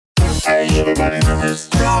Hey, everybody know this.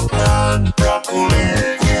 Rockland, broccoli,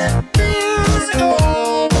 yeah. Here's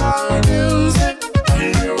all my music.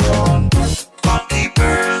 Here on Funky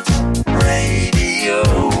Pearls Radio.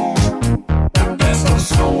 The best of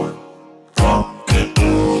soul, funk and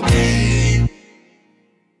boogie.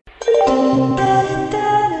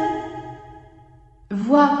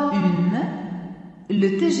 Voie 1,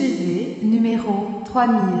 le TGV numéro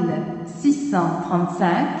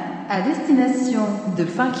 3635 à destination de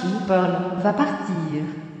Funky Pearl va partir.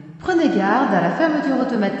 Prenez garde à la fermeture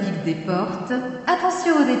automatique des portes.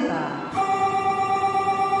 Attention au départ.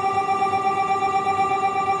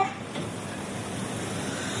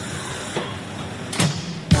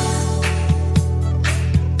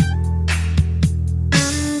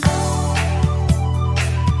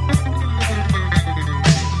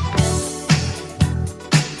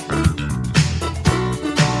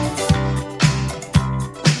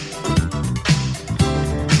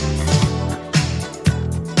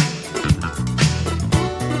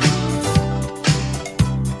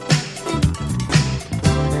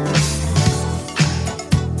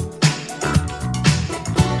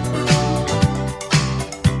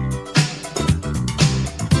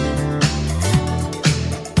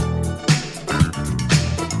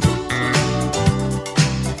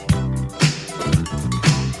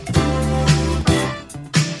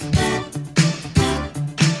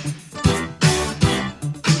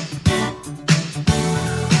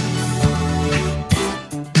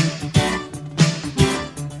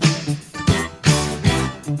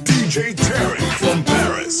 DJ Tarek from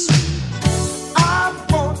Paris. I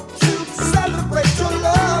want to celebrate your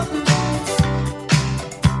love.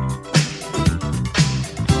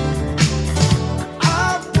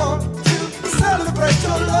 I want to celebrate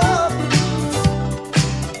your love.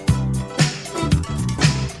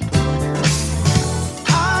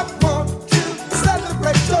 I want to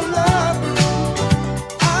celebrate your love.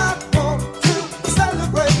 I want to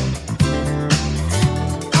celebrate.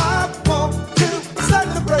 I want to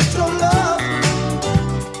celebrate your love.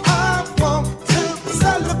 I want to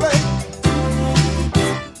celebrate.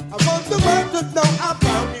 I want the world to know I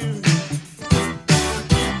found you.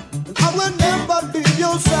 And I will never leave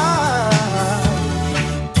your side.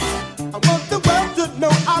 I want the world to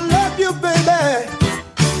know I love you, baby.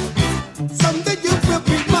 Someday you will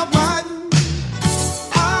be my wife.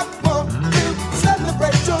 I want to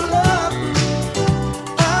celebrate your love.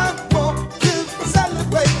 I want to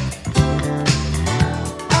celebrate.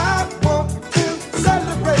 I want to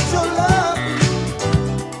celebrate your love.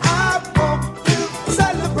 I want to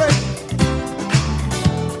celebrate.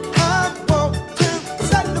 I want to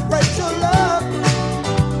celebrate your love.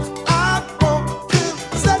 I want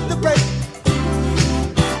to celebrate.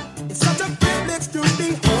 It's such a privilege to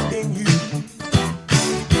be holding you.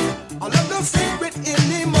 I love no secret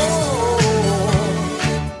anymore.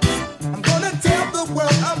 I'm gonna tell the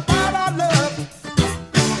world about our love.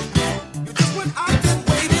 You're just what I've been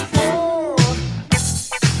waiting for.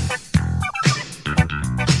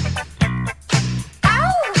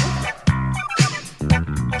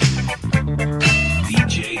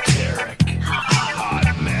 DJ Tarek.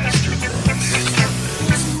 Hot Master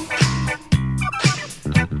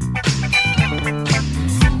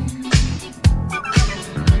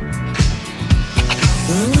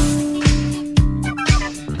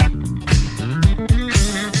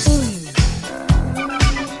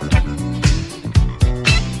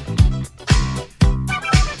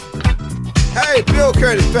Hey, Bill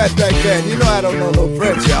Curtis, Fatback Band. You know I don't know no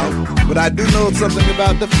French, y'all, but I do know something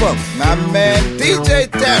about the funk. My man DJ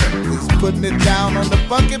Tarek is putting it down on the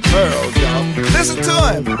Funky Pearls, y'all. Listen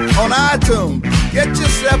to him on iTunes. Get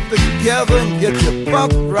yourself together and get your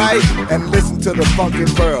funk right and listen to the Funky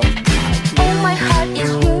Pearls. Oh, my heart is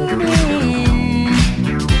yearning.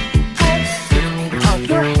 Hold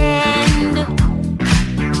your hand,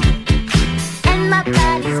 and my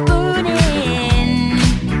body's burning.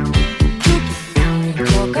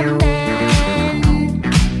 Your command.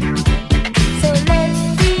 So let's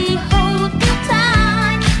be holding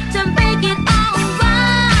tight to make it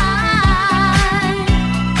alright.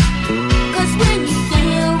 'Cause when you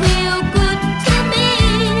feel real good to me,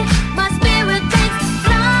 my spirit takes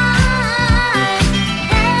flight.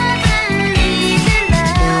 Heavenly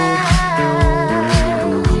delight.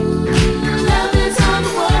 Love is on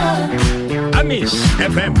the world. Amis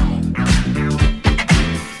FM.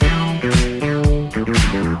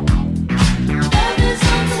 Love is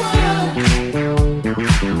on the world.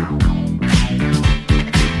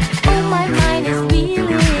 Oh, my mind is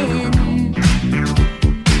reeling.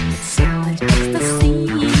 So much ecstasy.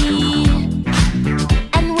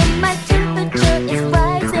 And when my temperature is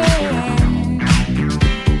rising,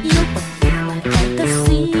 you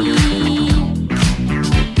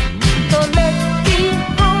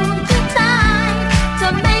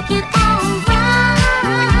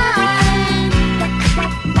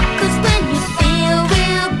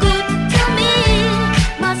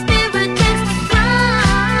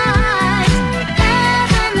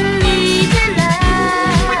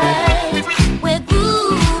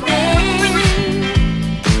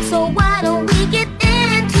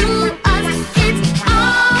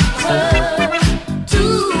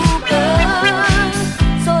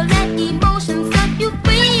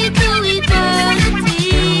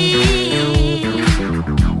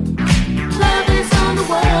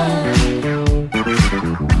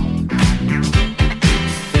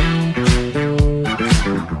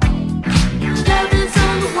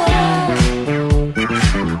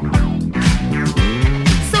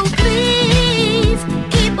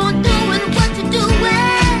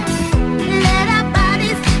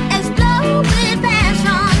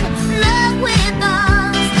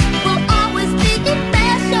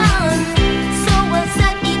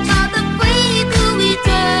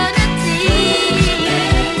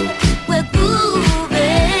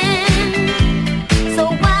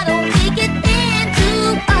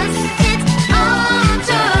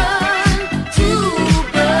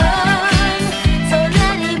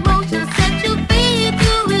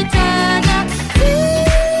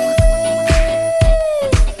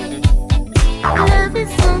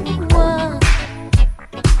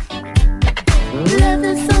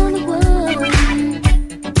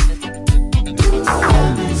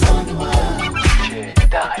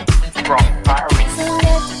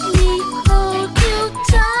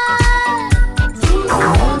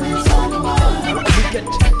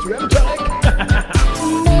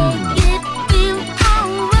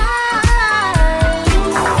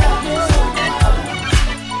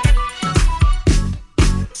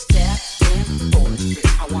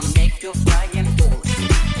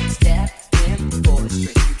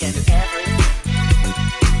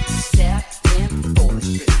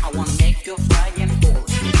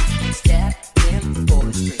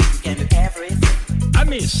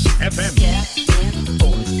Miss FM.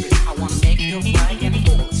 I wanna make you fly in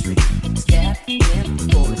Ford Street. Step in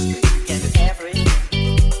Ford Street. Can do everything.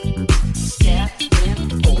 Step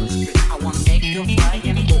in Ford Street. I wanna make you fly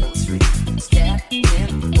in Ford Street. Step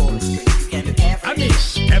in Ford Street. Can do everything.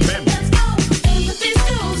 Miss FM. Let's go. Everything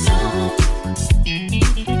goes on.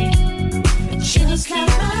 Just like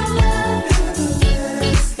my love.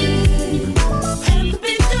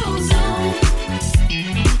 Everything goes on.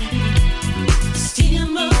 Still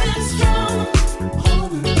moving strong.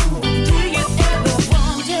 Do you ever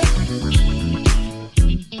wonder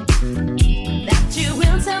that you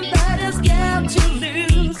win somebody's got to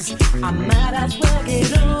lose? I might as well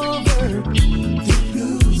get over the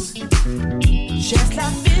blues. Just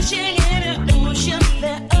like fishing in an ocean,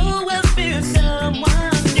 there always be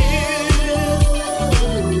someone new.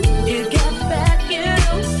 You got back,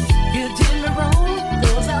 you did me wrong.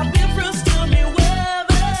 'Cause I've been through stormy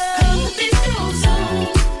weather. Everything goes on.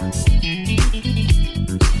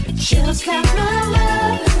 Just like my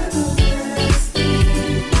love.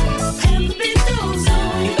 Everything goes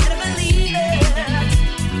on. You better believe it.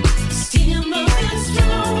 Still moving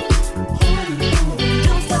strong.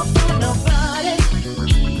 Don't stop for nobody.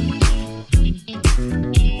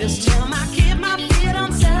 This time I keep my feet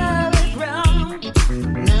on solid ground.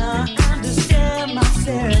 Now I understand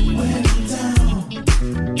myself well down.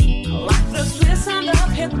 Like the Swiss sound of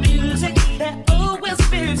hit music, there always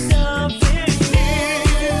be something new.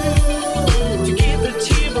 To keep the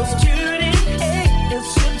tables turning, hey, it's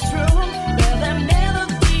so true. There'll never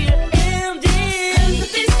be an ending.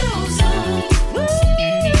 Everything goes on. Woo,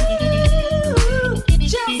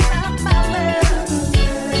 just like my love.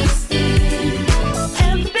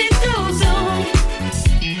 Everything goes on.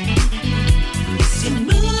 Still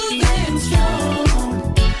moving strong.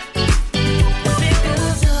 The beat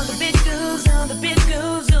goes on, the beat goes on, the beat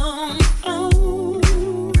goes on. Oh.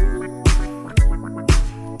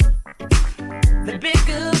 The beat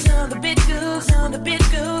goes on, the beat goes on, the beat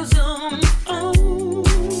goes on. Oh.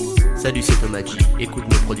 Salut, c'est Tomaji. Écoute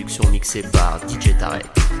mes productions mixées par DJ Tarek.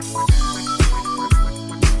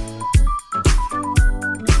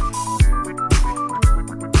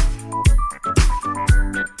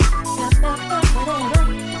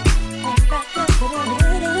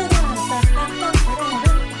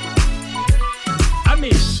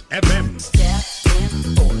 Miss FM. Step in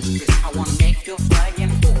Ford Street. I wanna make you fly in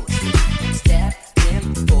Ford Street. Step in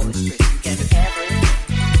Ford Street. You can do everything.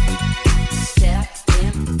 Step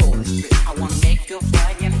in Ford Street. I wanna make you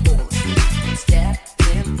fly in Ford Street. Step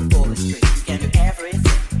in Ford Street. You can do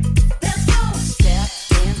everything. Let's go. Step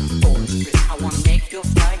in Ford Street. I wanna make you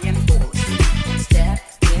fly in Ford Street. Step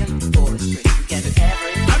in Ford Street. You can do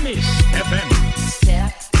everything. Miss FM.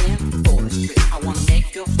 Step in Ford Street. I wanna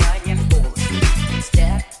make you fly in Ford Street.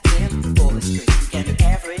 Step in Ford Street. You can do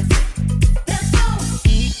everything. Let's go.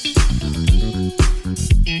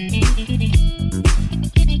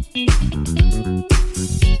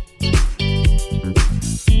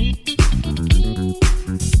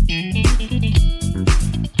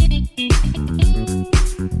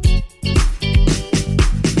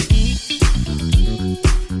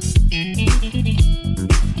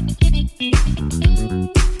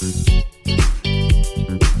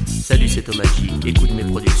 Salut, c'est Tomaji. Écoute mes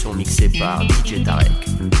productions mixées par DJ Tarek.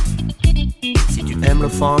 Si tu aimes le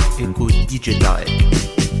funk, écoute DJ Tarek.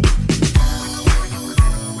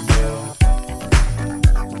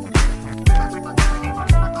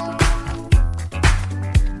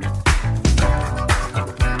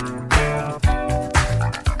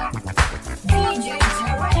 DJ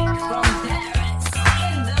Tarek from Paris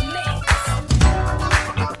in the mix.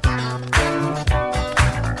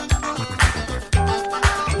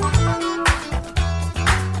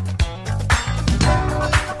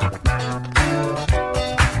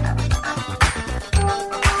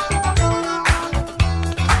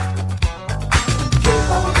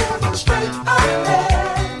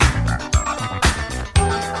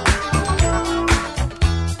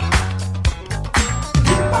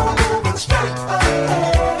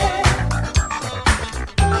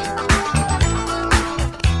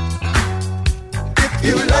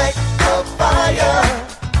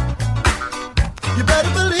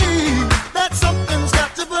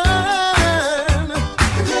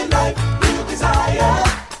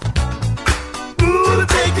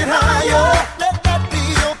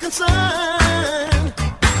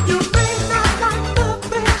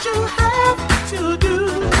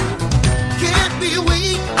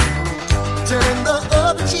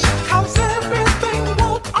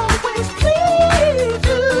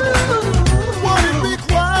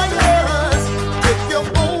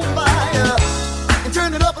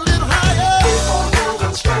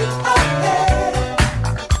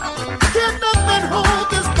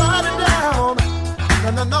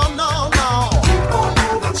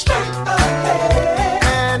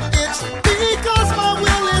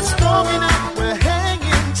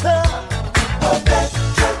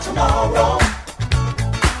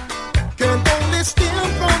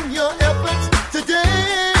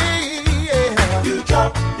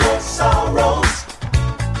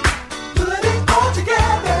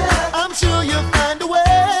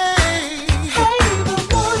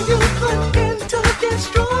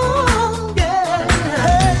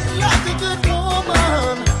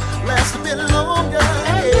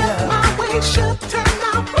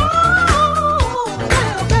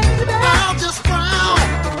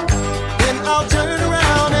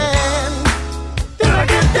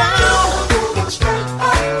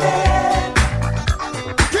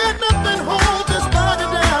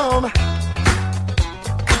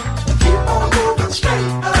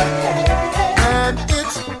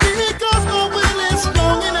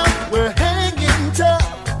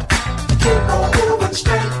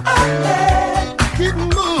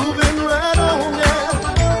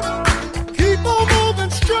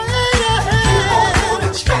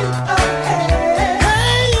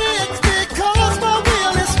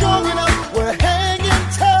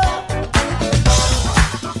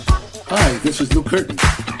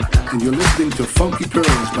 to Funky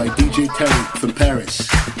Pearls by DJ Tarek from Paris.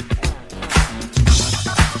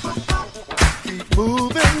 Keep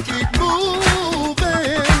moving, keep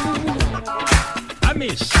moving.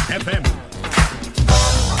 Amis FM.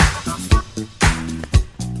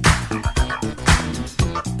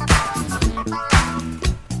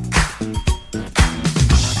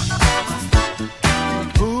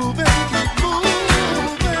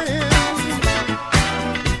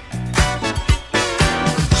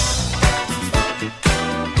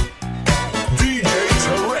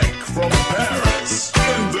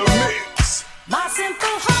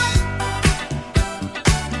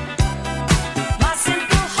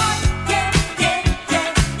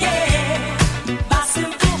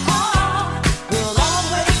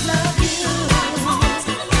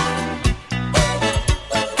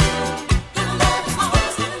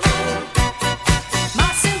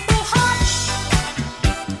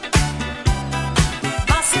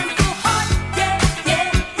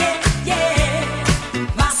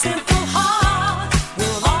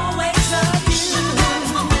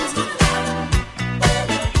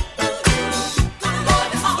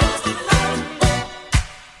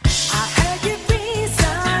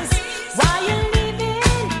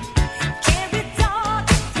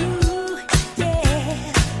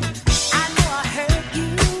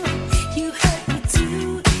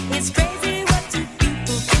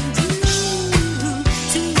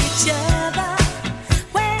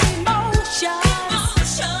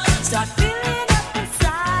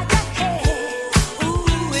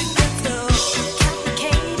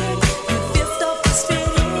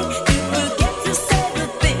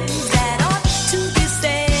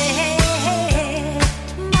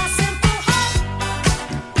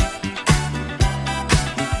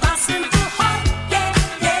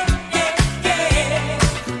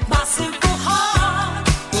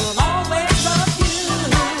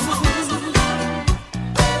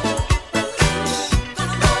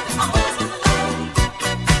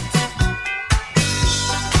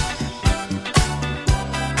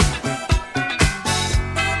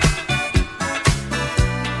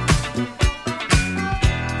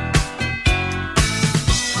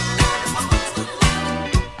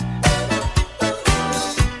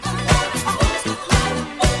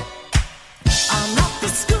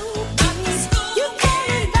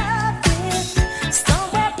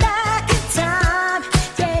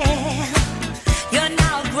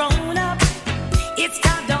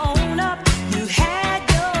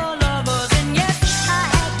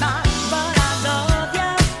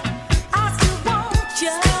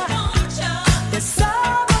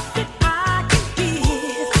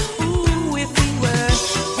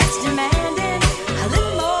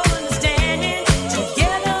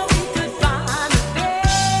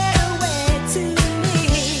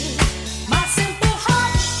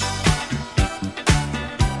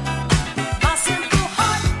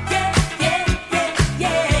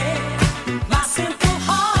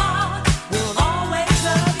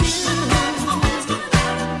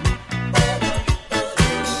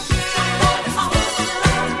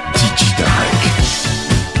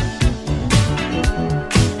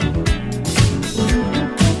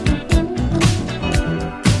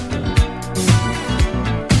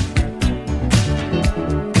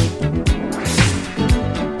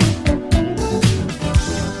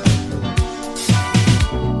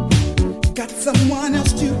 Someone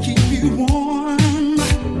else to keep you warm.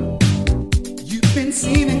 You've been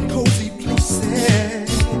seen in cozy places.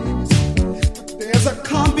 There's a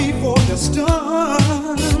calm before the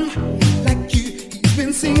storm. Like you, he's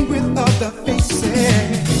been seen with other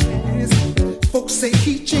faces. Folks say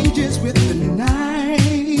he changes with the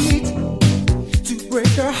night. To break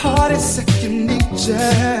her heart is second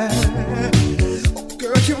nature. Oh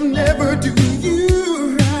girl, he'll never do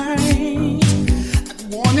you right. I'm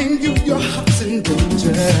warning you, your heart's in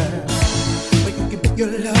danger. But you can put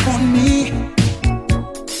your love on me,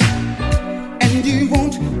 and you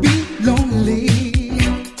won't be lonely.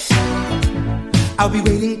 I'll be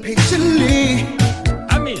waiting patiently.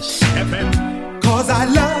 Amis FM. 'Cause I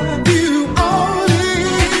love you only.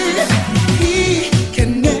 He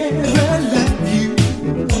can never love you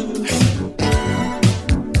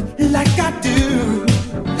like I do.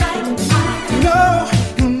 No,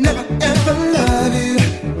 he'll never ever love you,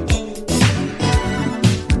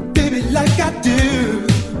 baby, like I do.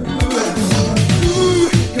 Ooh,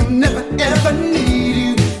 he'll never ever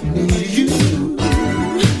need you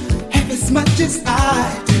half as much as I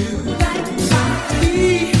do.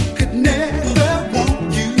 He could never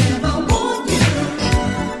want you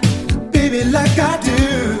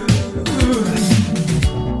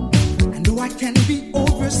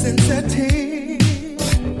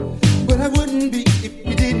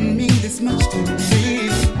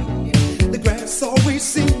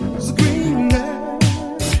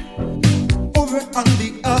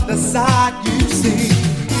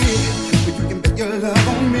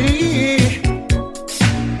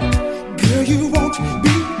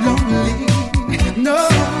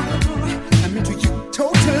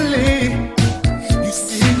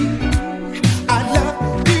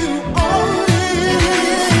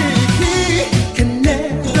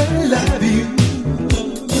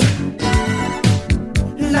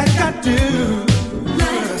do.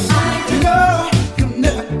 No, can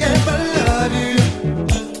never ever love you.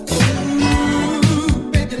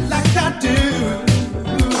 Ooh, baby, like I do.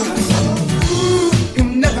 Ooh, can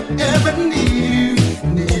never ever need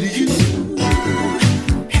you.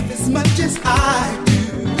 Half as much as I do.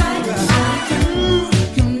 Ooh,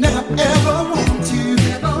 can never ever want you.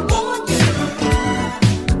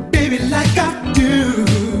 Baby, like I do.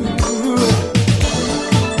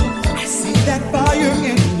 I see that fire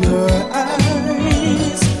in your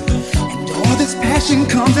eyes, and all this passion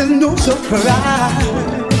comes as no surprise.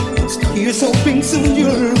 Here's hoping soon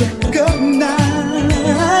you'll recognize,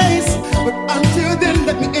 but until then,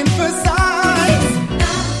 let me emphasize.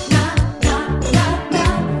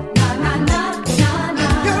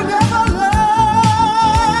 You'll never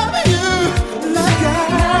love you like I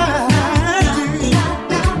do.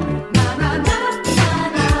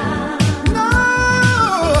 No,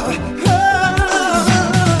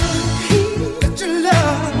 put your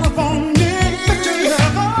love on me, put your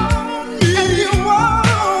love on me, and you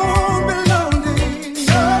won't be lonely.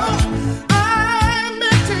 No, I'm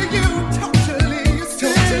into you totally, you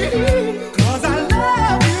see, 'cause I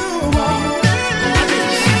love you only.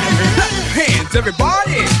 Hands,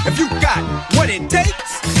 everybody, if you got what it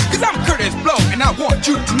takes. Cause I'm Curtis Blow, and I want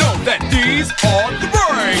you to know that these are the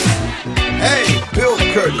breaks. Hey, Bill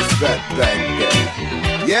Curtis, Fatback Band.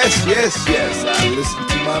 Yes, yes, yes. I listen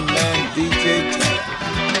to my man DJ Tarek.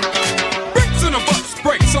 Brakes on the bus,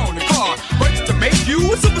 brakes on the car. Brakes to make you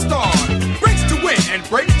a superstar. Brakes to win and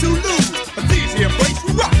brakes to lose. But these here brakes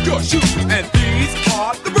will rock your shoes. And these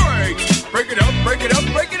are the breaks. Break it up, break it up,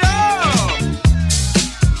 break it up.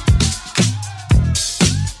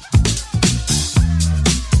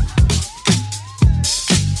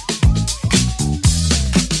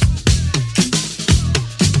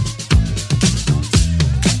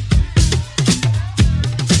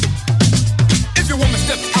 If your woman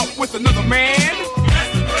steps out with another man,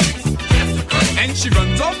 and she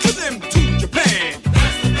runs off with him to Japan,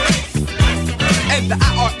 and the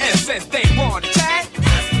IRS says they want a chat,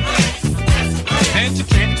 and you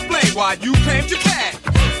can't explain why you claimed your cat,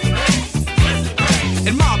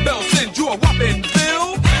 and Ma Bell sends you a whopping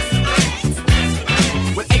bill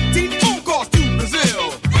with 18 phone calls to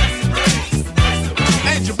Brazil,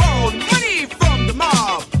 and you borrowed money from the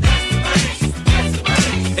mob,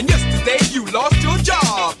 and yesterday you lost your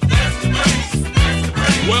job.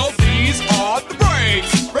 Well, these are the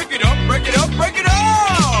breaks. Break it up, break it up, break it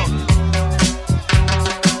up.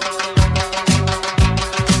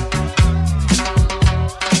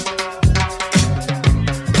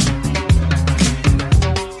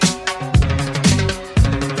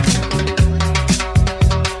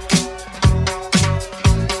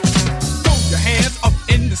 Throw your hands up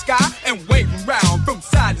in the sky and wave around from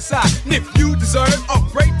side to side. And if you deserve a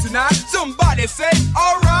break tonight, somebody say,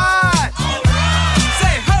 alright.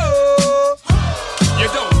 Say ho. You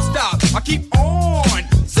don't stop. I keep on.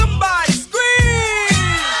 Somebody scream.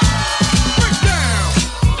 Break down.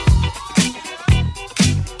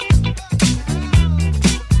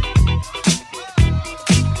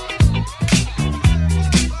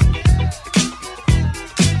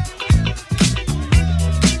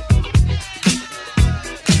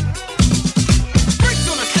 Brakes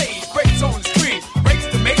on the stage, brakes on the screen, brakes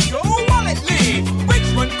to make your wallet lean.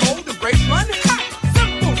 Brakes run cold, the brakes run hot.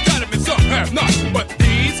 Some folks got 'em and some have not, but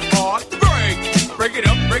these are the breaks. Break it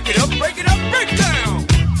up, break it up, break it up, break down.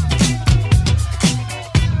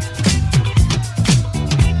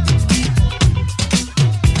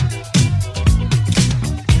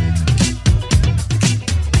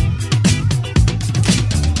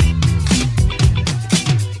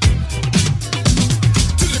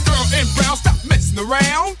 To the girl in brown, stop messing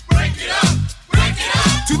around. Break it up, break it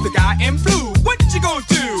up. To the guy in blue, what you gonna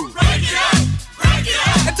do? Break it up, break it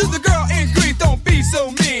up. And to the girl in green, don't be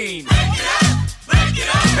so mean. Break it up, break it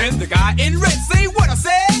up. And the guy in red, say what I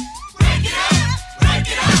said. Break it up, break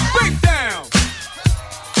it up. Break down.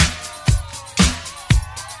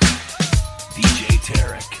 DJ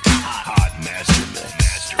Tarek, Hot Master Mix.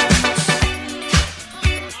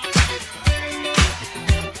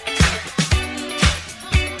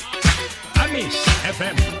 Amis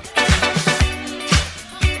FM.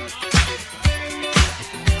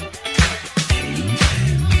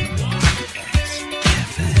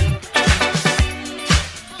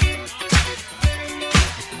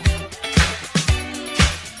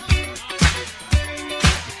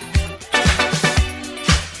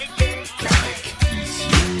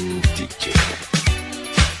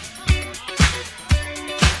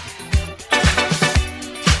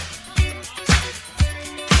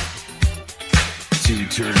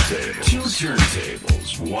 Two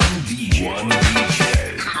turntables, one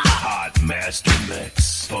DJ, hot master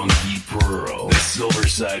mix, Funky Pearl, the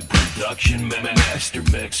Silverside production master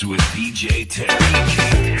mix with DJ Terry.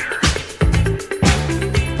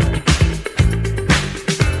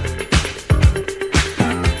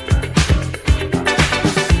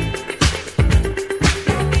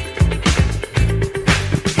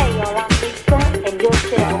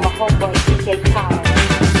 Homeboy DJ Tarek.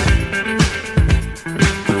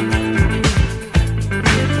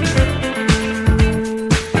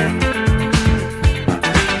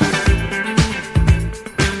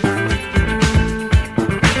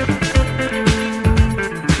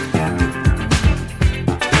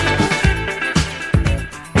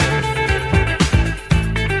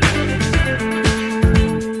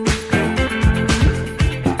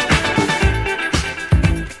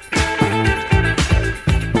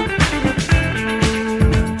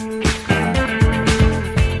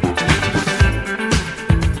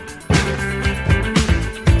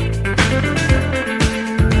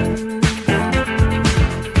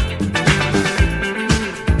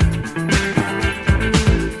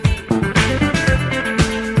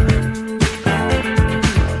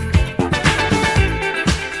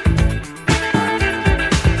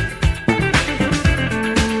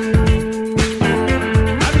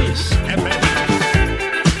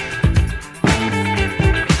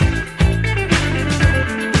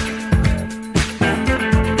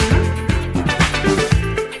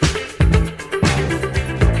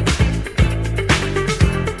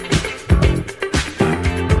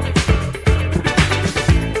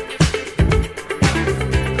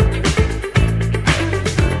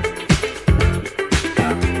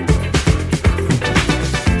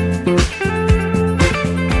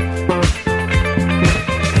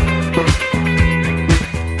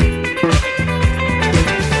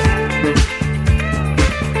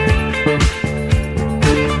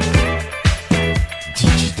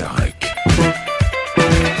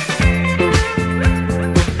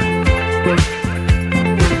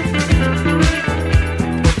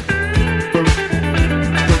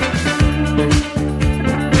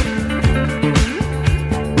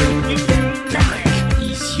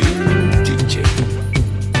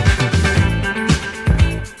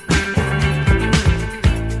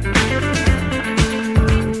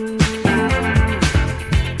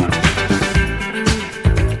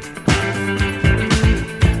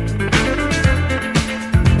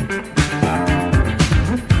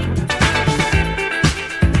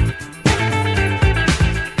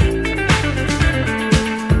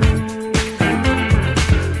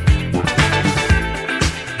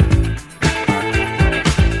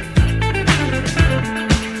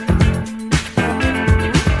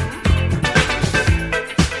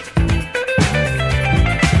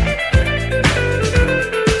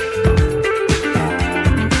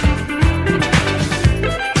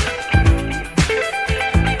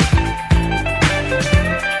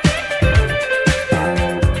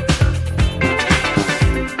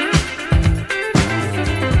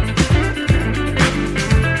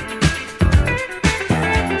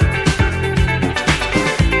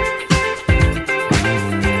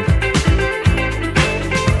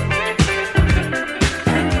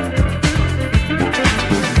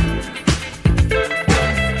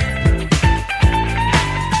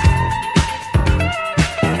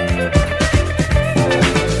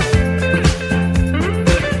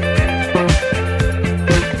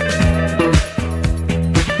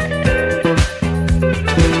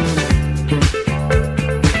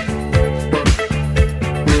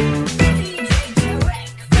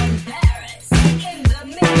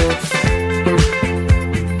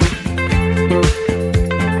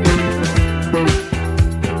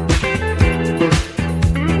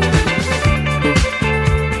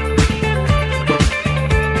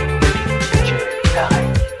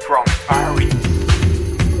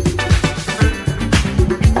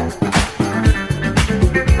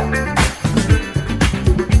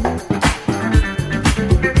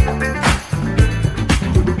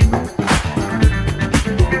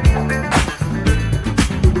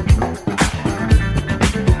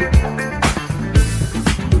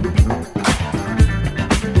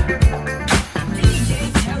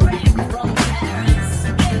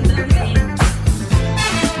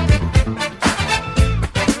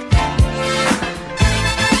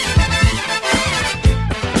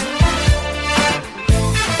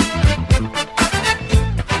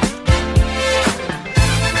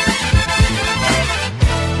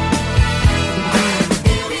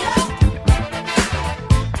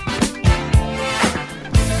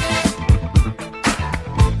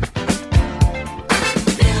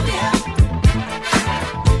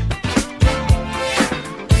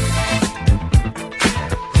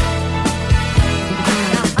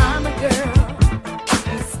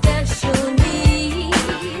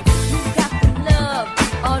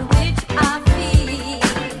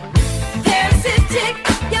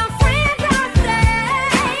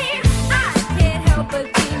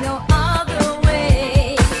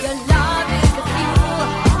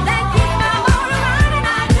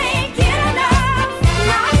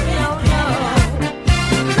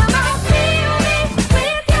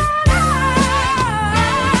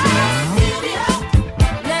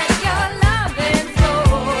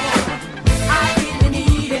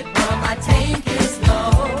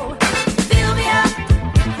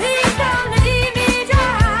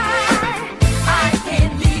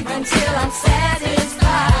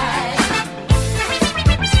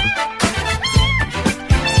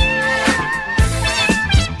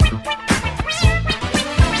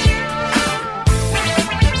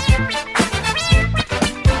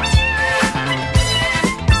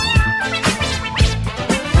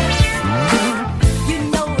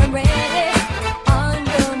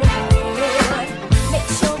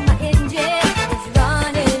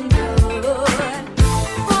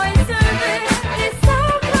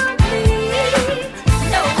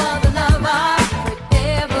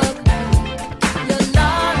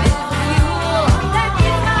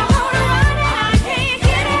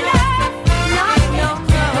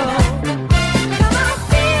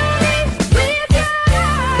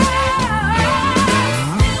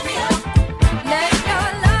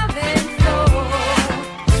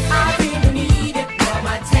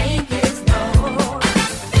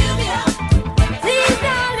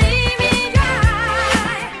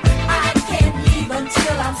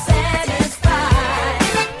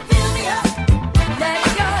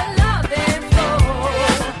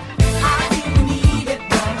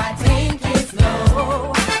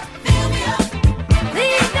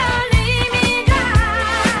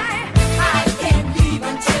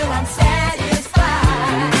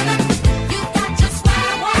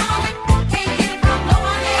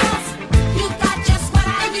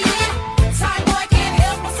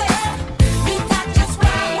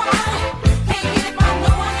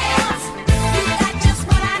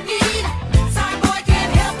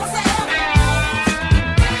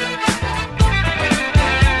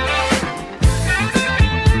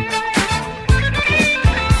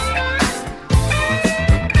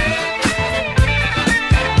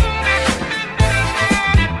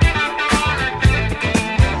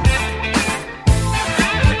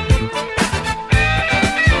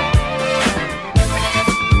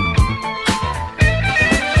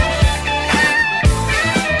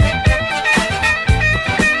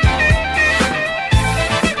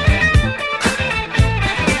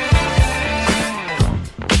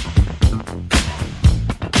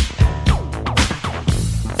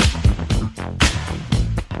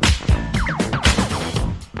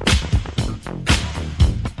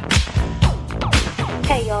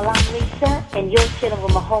 and you're chilling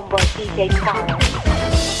with my homeboy DJ Tarek.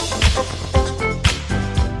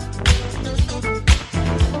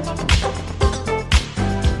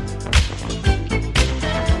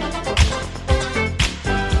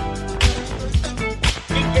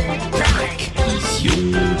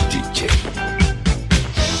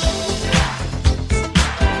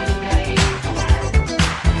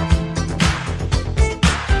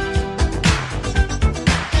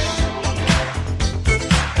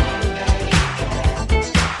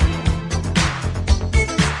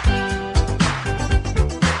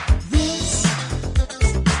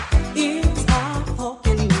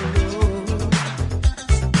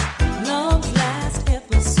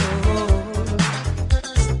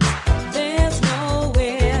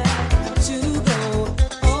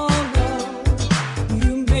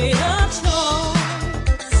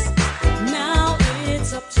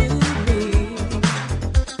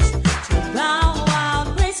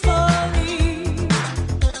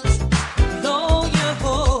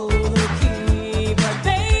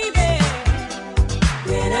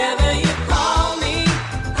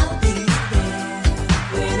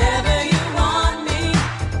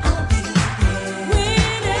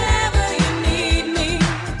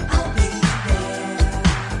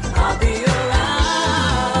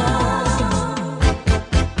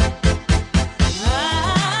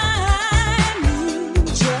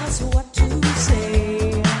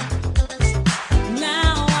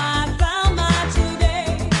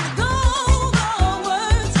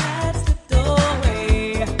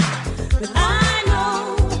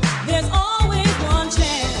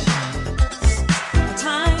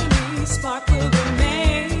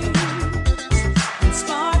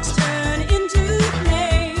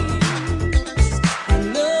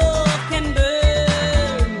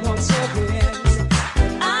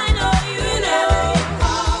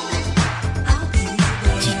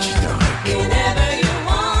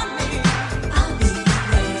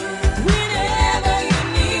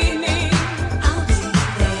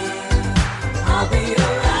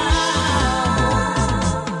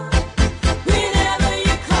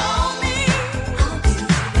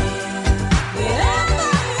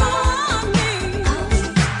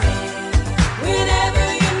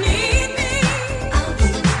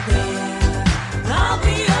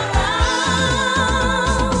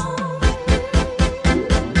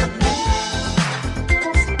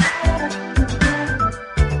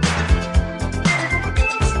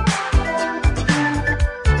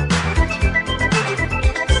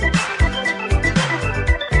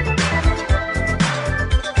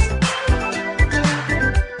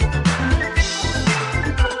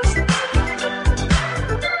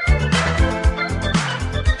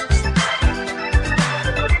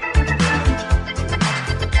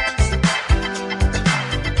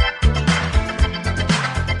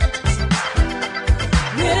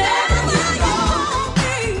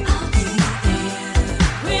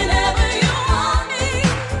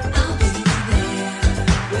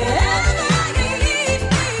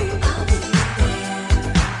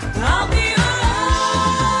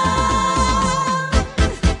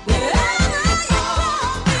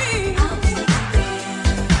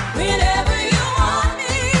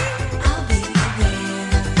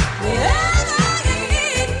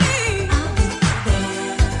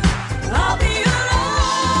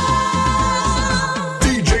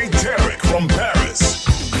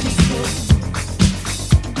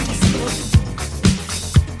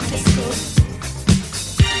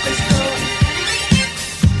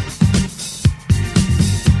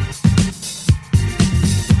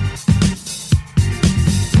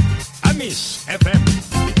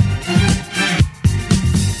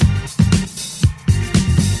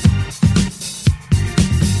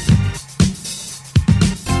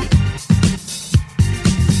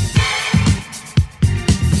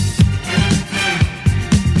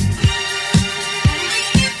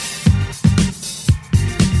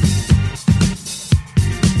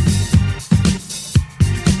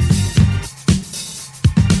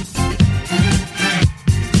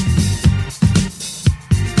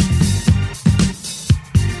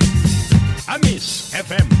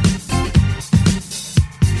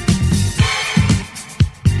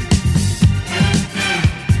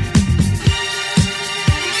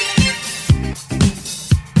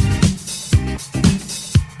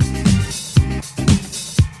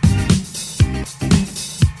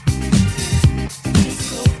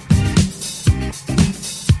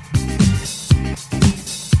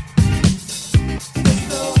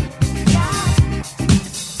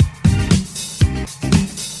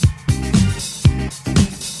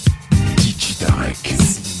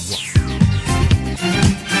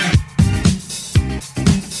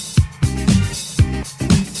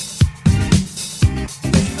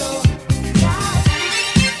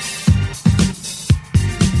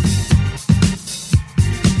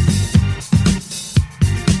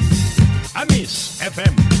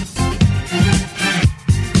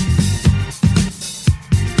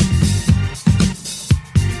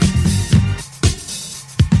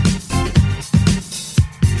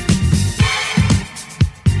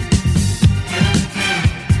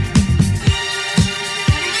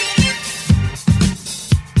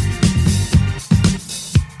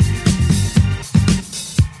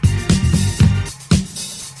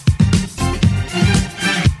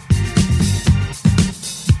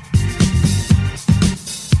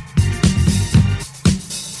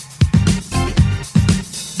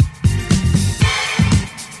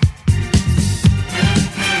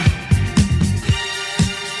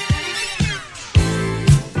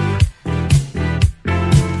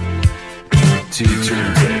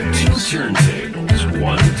 Two turntables,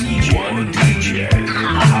 one DJ,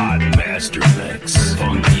 hot master mix,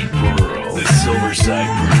 Funky Pearl, the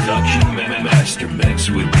Silverside Production Master Mix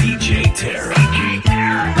with DJ Tarek.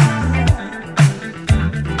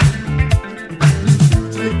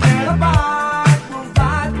 Forget about we'll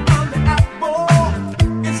ride on the apple.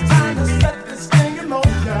 It's time to set this thing in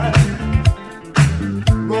motion.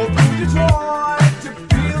 Roll through Detroit to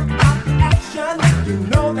feel out the action. You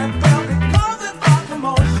know that they'll be causing a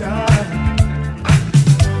commotion.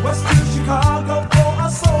 West to Chicago for a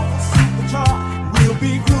soulful superchart. We'll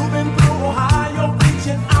be grooving through Ohio,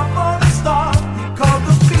 reaching out for the start. 'Cause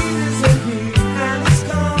the beat is in heat and it's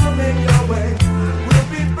coming your way. We'll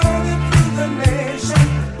be burning through the nation,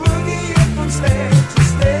 boogieing from state to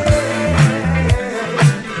state,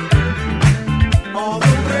 all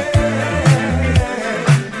the way.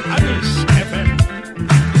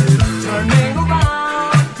 Turning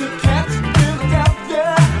around to catch Philadelphia.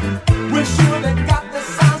 We're sure they got their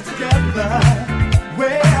sounds together.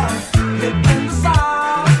 Well, hitting the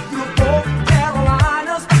south through both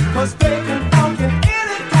Carolinas, 'cause they can funk in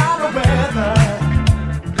any kind of weather.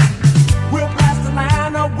 We'll blast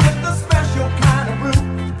Atlanta with a special kind of brew,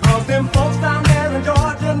 'cause them folks down there in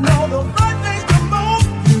Georgia know the right things to move.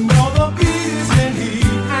 You know the beat is in heat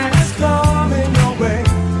and it's coming your way.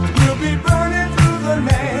 We'll be burning through the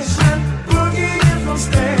nation, boogieing from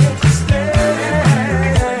state to state,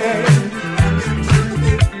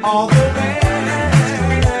 all the way.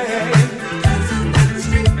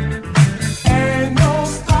 Ain't no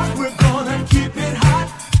stop, we're gonna keep it hot.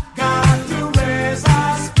 Got to raise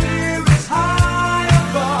our spirits high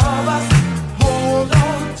above us. Hold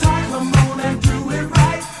on tight, come on and do it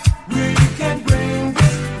right. We can bring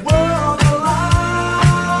this world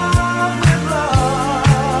alive with love.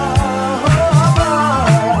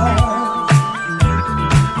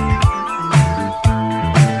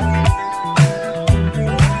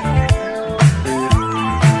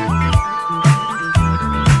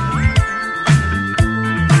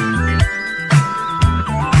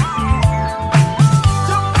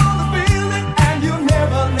 Jump on the feeling and you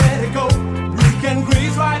never let it go. We can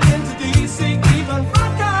breeze right into DC, even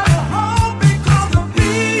rock out of home, because the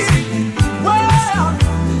beat, well,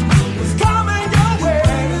 is coming your way.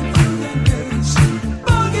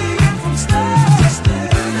 Boogieing from state to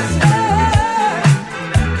state,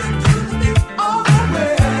 all the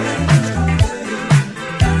way.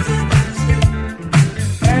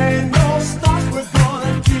 Ain't no stop, we're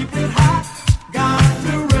gonna keep it hot. Got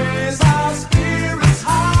to raise our spirits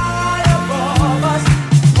high above us.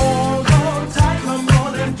 Hold on tight, come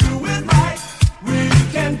on and do it right. We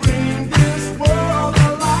can bring this world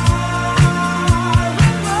alive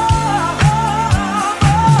with love.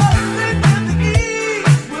 Deep in the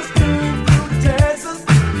east, we'll steam through Texas.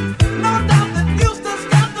 No doubt that Houston's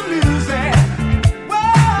got the music.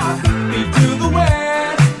 Well, beat to the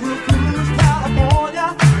west, we'll cruise California.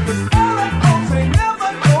 'Cause LA folks ain't never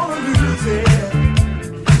gonna lose it.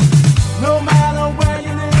 No matter where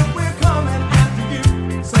you live, we're coming after you.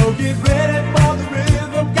 So get ready for the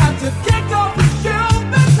rhythm. Got to kick off the show,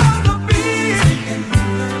 because the beat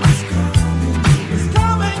is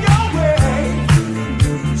coming your way.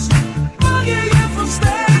 Boogieing from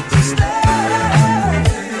state to state,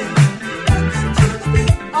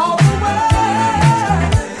 all the way.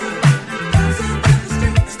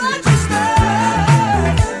 State to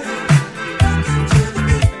state,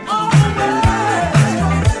 all the way.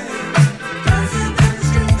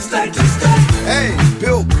 State to state. Hey,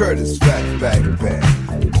 Bill Curtis, Fatback Band.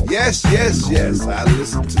 Yes, I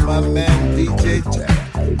listen to my man DJ Tarek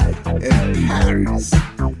in Paris.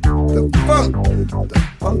 The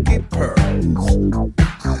Funky Pearls.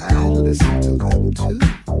 I listen to them too.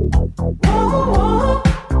 Oh,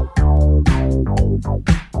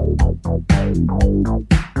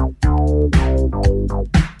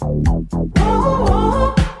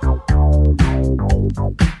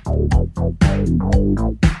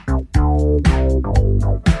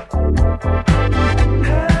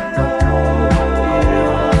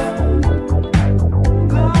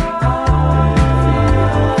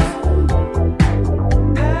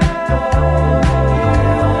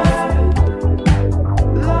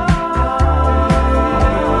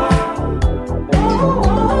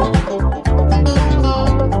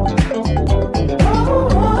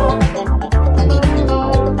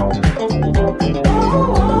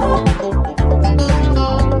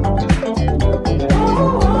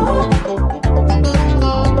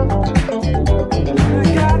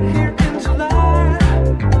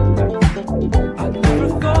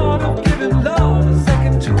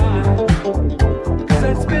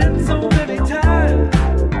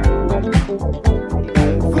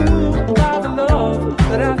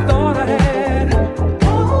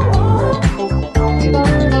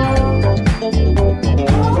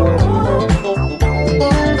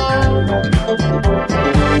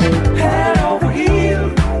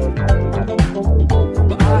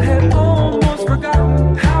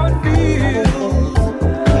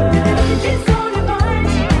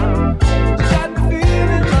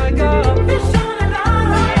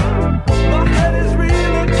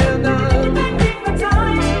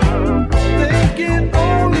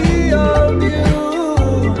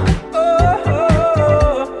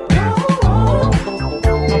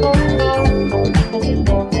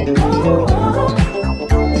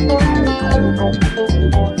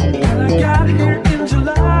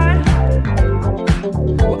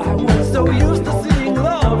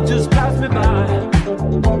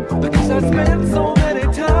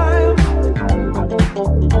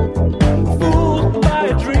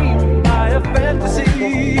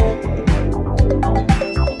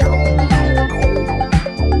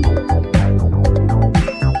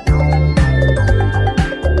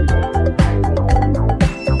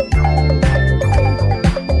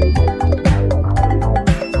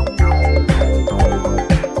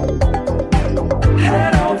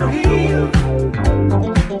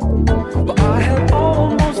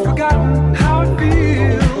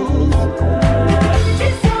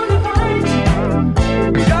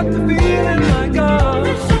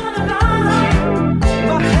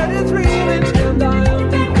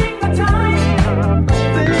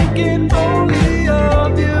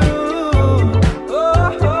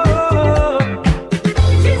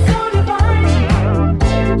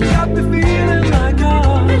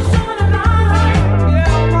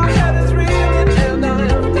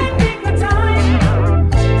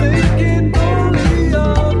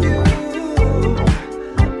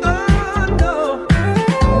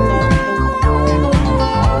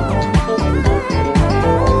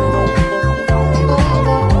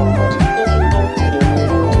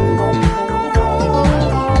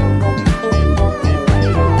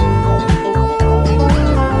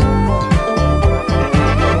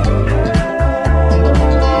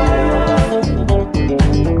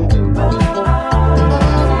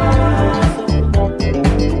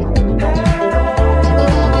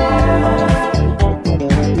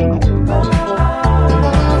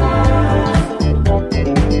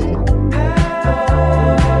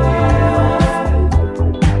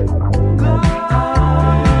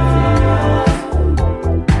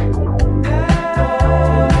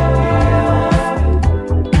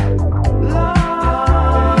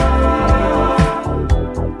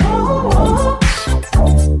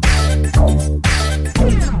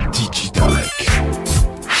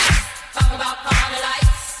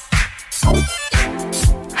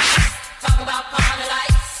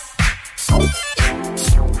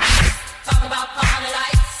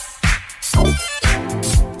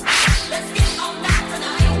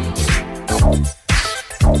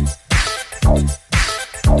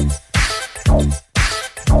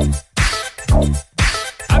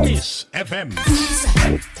 Amis FM.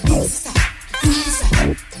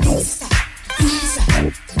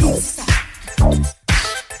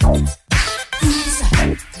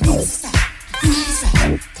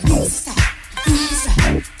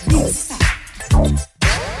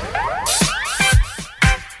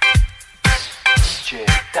 DJ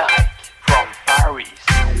Tarek from Paris.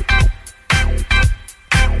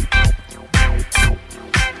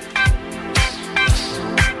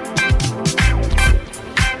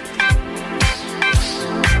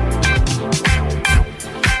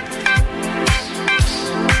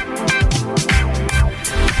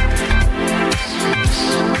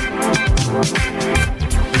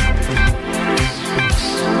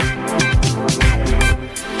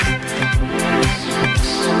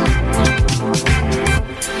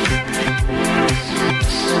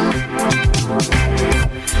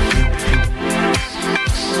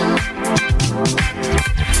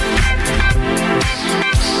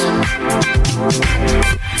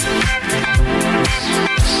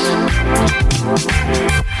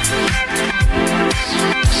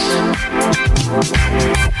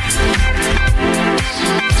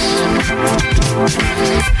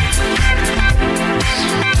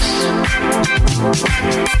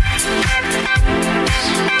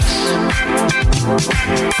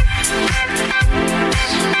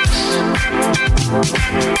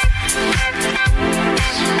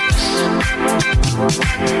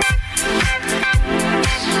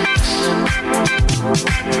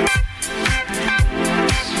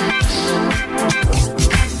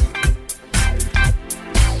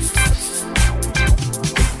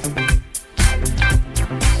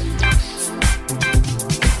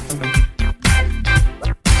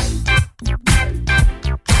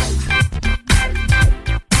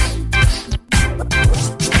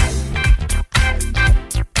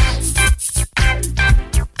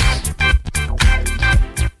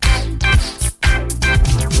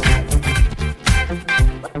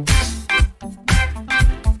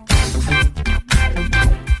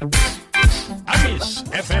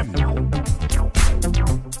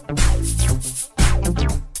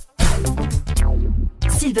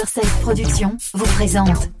 Silverside Productions vous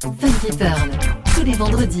présente Funky Pearl tous les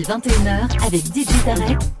vendredis 21h avec DJ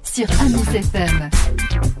Tarek sur Amis FM.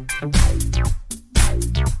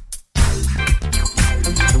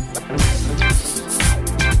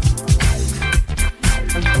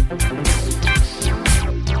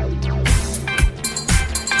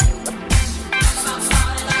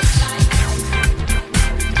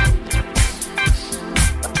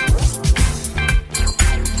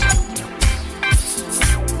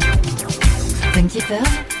 Funky Pearl,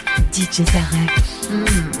 DJ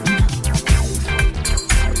Tarek.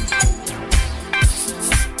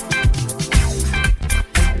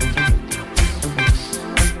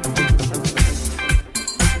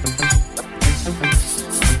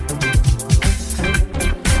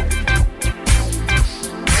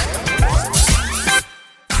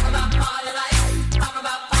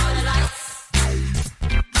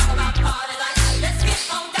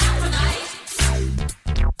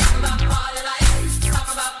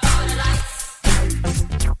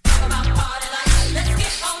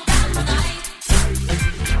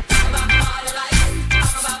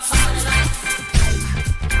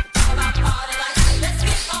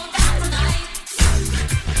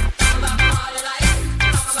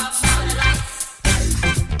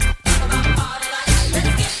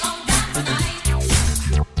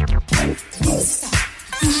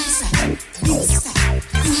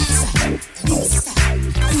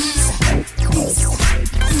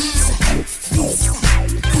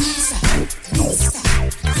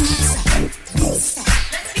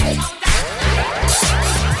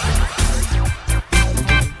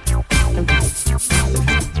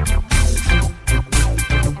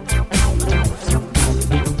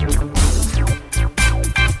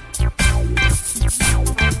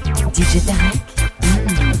 DJ Tarek,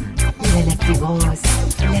 il a la plus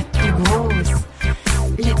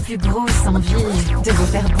grosse envie de vous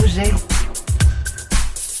faire bouger.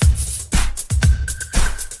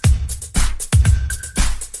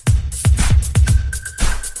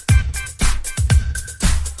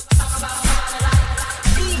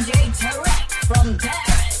 From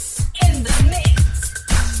Paris in the mix.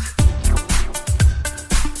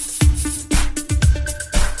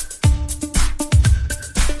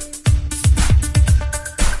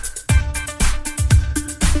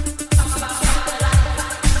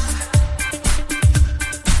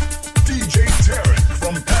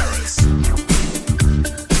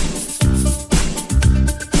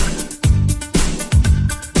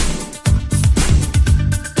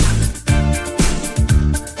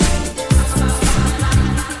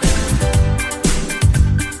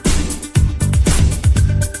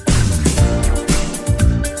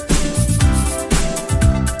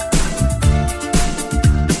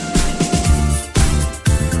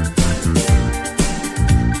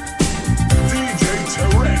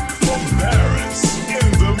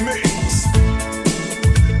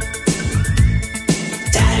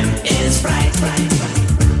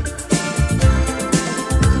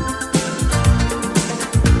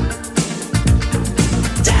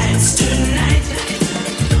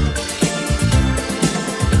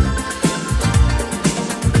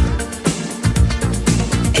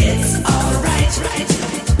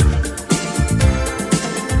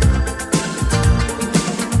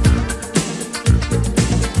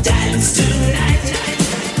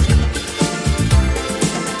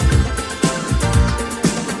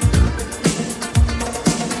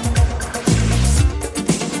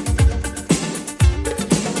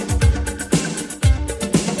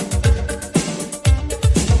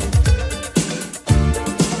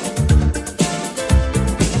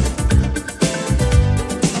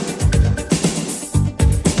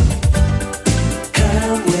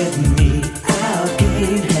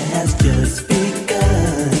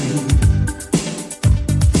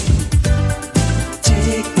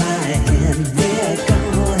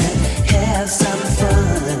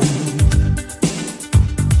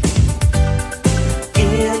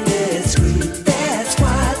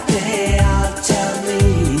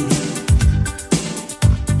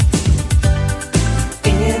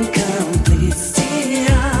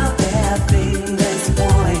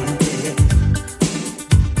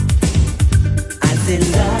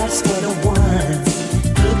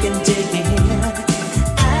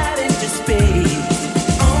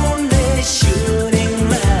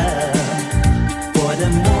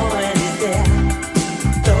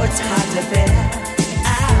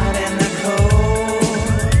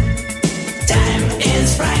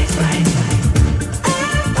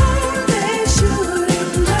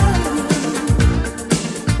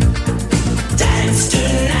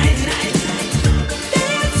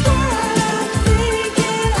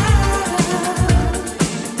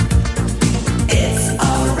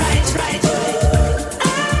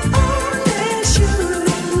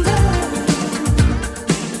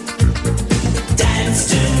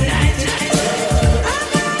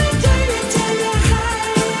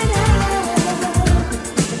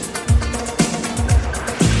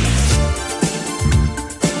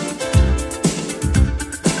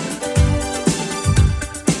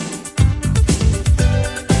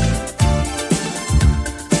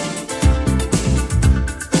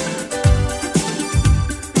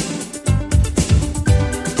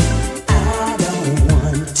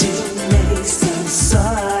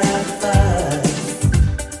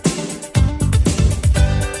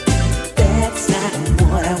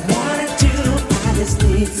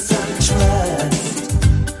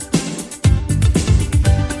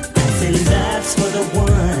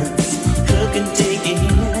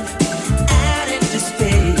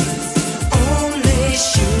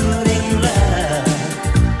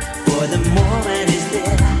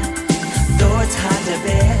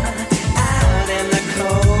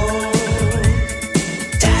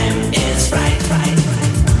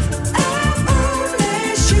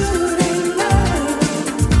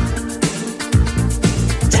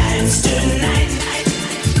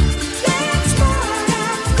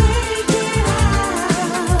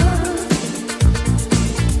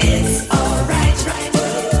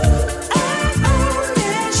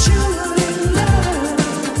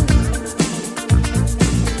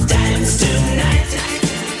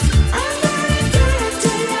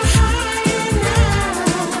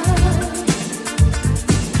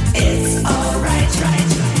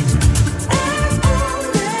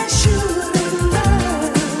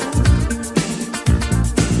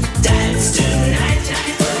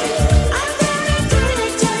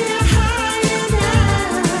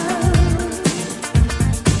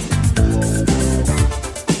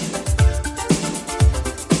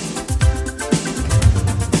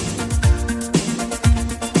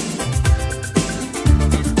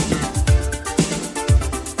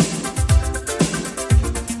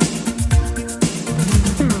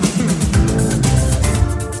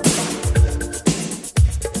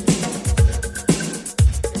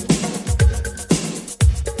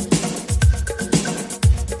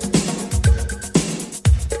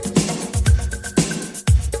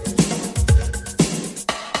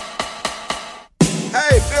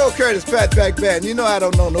 Curtis Fatback Band. You know I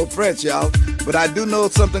don't know no French, y'all, but I do know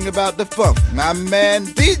something about the funk. My man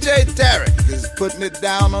DJ Tarek is putting it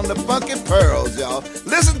down on the Funky Pearls, y'all.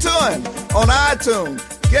 Listen to him on iTunes.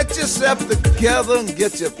 Get yourself together and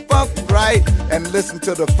get your funk right and listen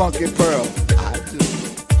to the Funky Pearls. I do.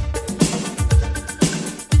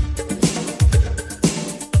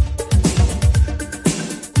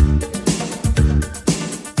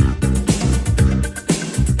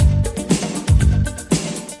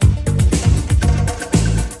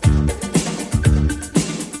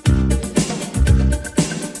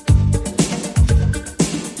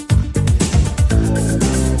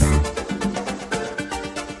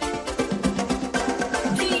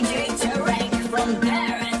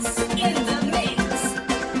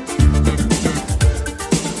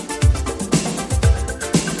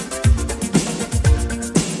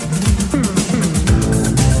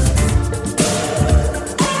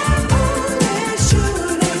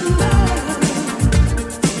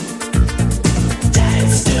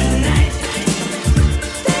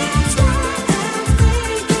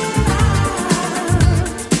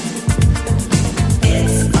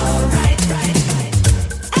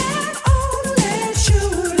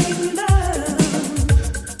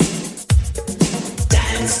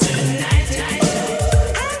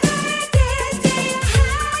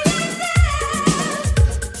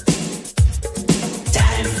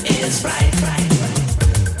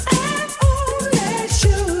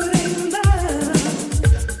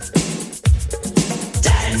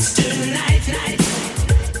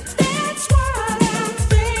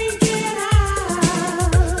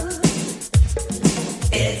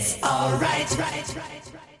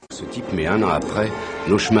 Ce type, mais un an après,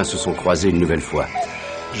 nos chemins se sont croisés une nouvelle fois.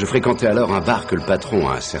 Je fréquentais alors un bar que le patron,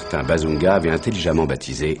 un certain Bazunga, avait intelligemment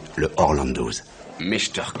baptisé le Orlando's. Mais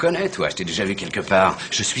je te reconnais, toi, je t'ai déjà vu quelque part.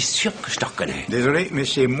 Je suis sûr que je te reconnais. Désolé, mais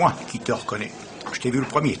c'est moi qui te reconnais. Je t'ai vu le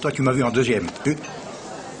premier, toi tu m'as vu en deuxième.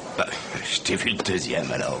 Bah, je t'ai vu le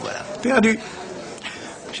deuxième, alors voilà. Perdu.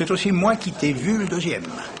 C'est aussi moi qui t'ai vu le deuxième.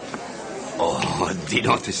 Oh, dis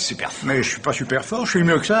donc, t'es super fort. Mais je suis pas super fort, je suis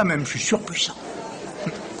mieux que ça, même, je suis surpuissant.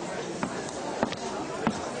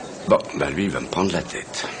 Bon, bah lui, il va me prendre la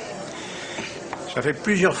tête. Ça fait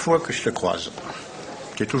plusieurs fois que je te croise.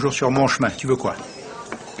 T'es toujours sur mon chemin, tu veux quoi?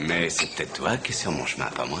 Mais c'est peut-être toi qui es sur mon chemin,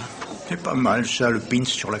 pas moi. C'est pas mal, ça, le pins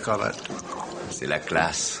sur la cravate. C'est la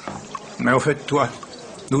classe. Mais au fait, toi,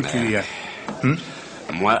 d'où tu viens?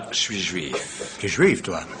 Moi, je suis juif. Tu es juif,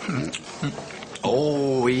 toi?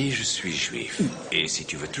 Oh oui, je suis juif. Et si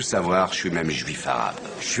tu veux tout savoir, je suis même juif arabe.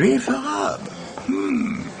 Juif arabe?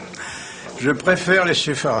 Je préfère les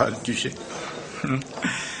séfarades, tu sais.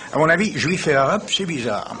 À mon avis, juif et arabe, c'est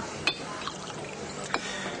bizarre.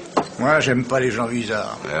 Moi, j'aime pas les gens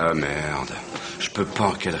bizarres. Ah merde, je peux pas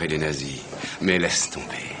encadrer les nazis. Mais laisse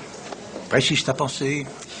tomber. Précise ta pensée.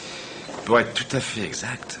 Pour être tout à fait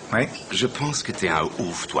exact, oui, je pense que t'es un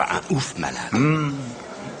ouf, toi, un ouf malade.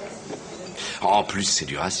 En plus, c'est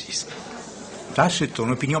du racisme. Ça, c'est ton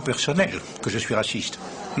opinion personnelle, que je suis raciste.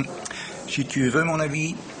 Si tu veux mon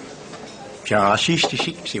avis, tu es un raciste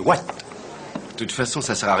ici, c'est what? De toute façon,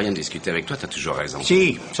 ça sert à rien de discuter avec toi, t'as toujours raison.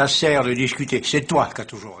 Si, ça sert de discuter, c'est toi qui as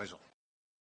toujours raison.